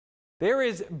There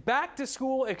is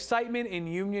back-to-school excitement in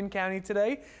Union County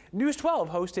today. News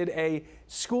 12 hosted a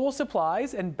school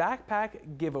supplies and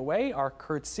backpack giveaway. Our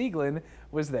Kurt Sieglin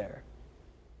was there.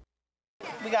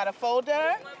 We got a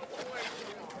folder.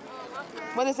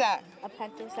 What is that? A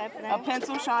pencil sharpener. A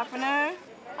pencil sharpener.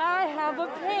 I have a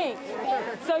pink.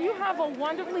 So you have a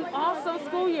wonderfully awesome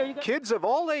school year. Kids of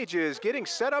all ages getting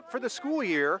set up for the school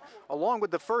year, along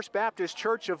with the First Baptist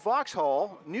Church of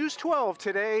Vauxhall. News 12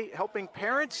 today helping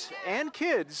parents and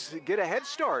kids get a head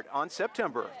start on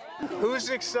September. Who's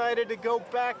excited to go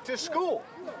back to school?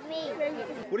 Me.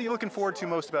 What are you looking forward to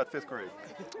most about 5th grade?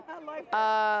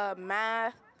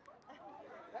 Math,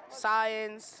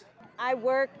 science. I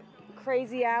work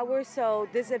crazy hours, so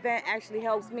this event actually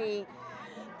helps me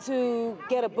to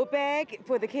get a book bag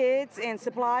for the kids and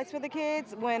supplies for the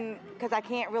kids because I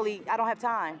don't have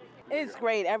time. It's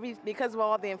great because of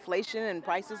all the inflation and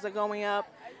prices are going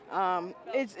up.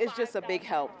 It's just a big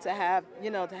help to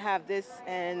have this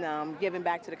and giving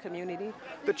back to the community.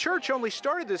 The church only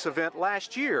started this event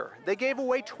last year. They gave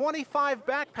away 25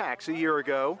 backpacks a year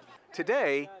ago.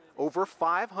 Today, over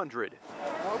 500.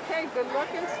 Okay, good luck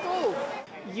in school.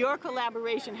 Your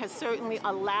collaboration has certainly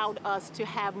allowed us to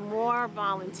have more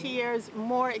volunteers,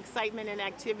 more excitement and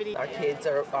activity. Our kids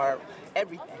are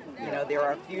everything. They're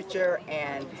our future,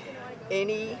 and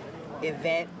any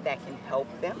event that can help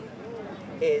them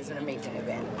is an amazing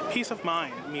event. Peace of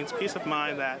mind. It means peace of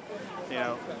mind that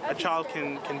a child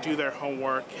can do their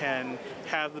homework, can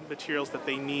have the materials that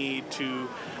they need to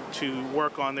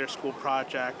work on their school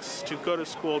projects, to go to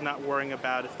school not worrying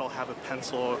about if they'll have a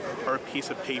pencil or a piece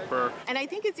of paper. And I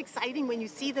think it's exciting when you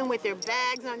see them with their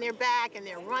bags on their back and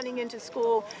they're running into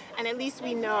school, and at least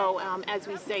we know, as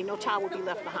we say, no child will be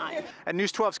left behind. And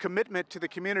News 12's commitment to the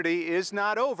community is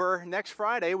not over. Next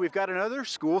Friday, we've got another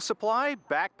school supply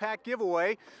backpack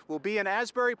giveaway. We'll be in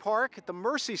Asbury Park at the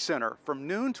Mercy Center from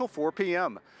noon till 4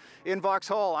 p.m. In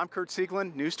Vauxhall, I'm Kurt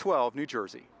Sieglin, News 12, New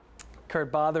Jersey.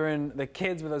 Kurt bothering the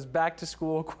kids with those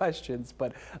back-to-school questions,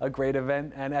 but a great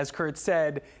event. And as Kurt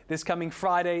said, this coming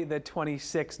Friday, the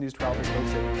 26th, News 12 is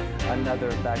hosting another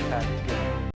backpack giveaway.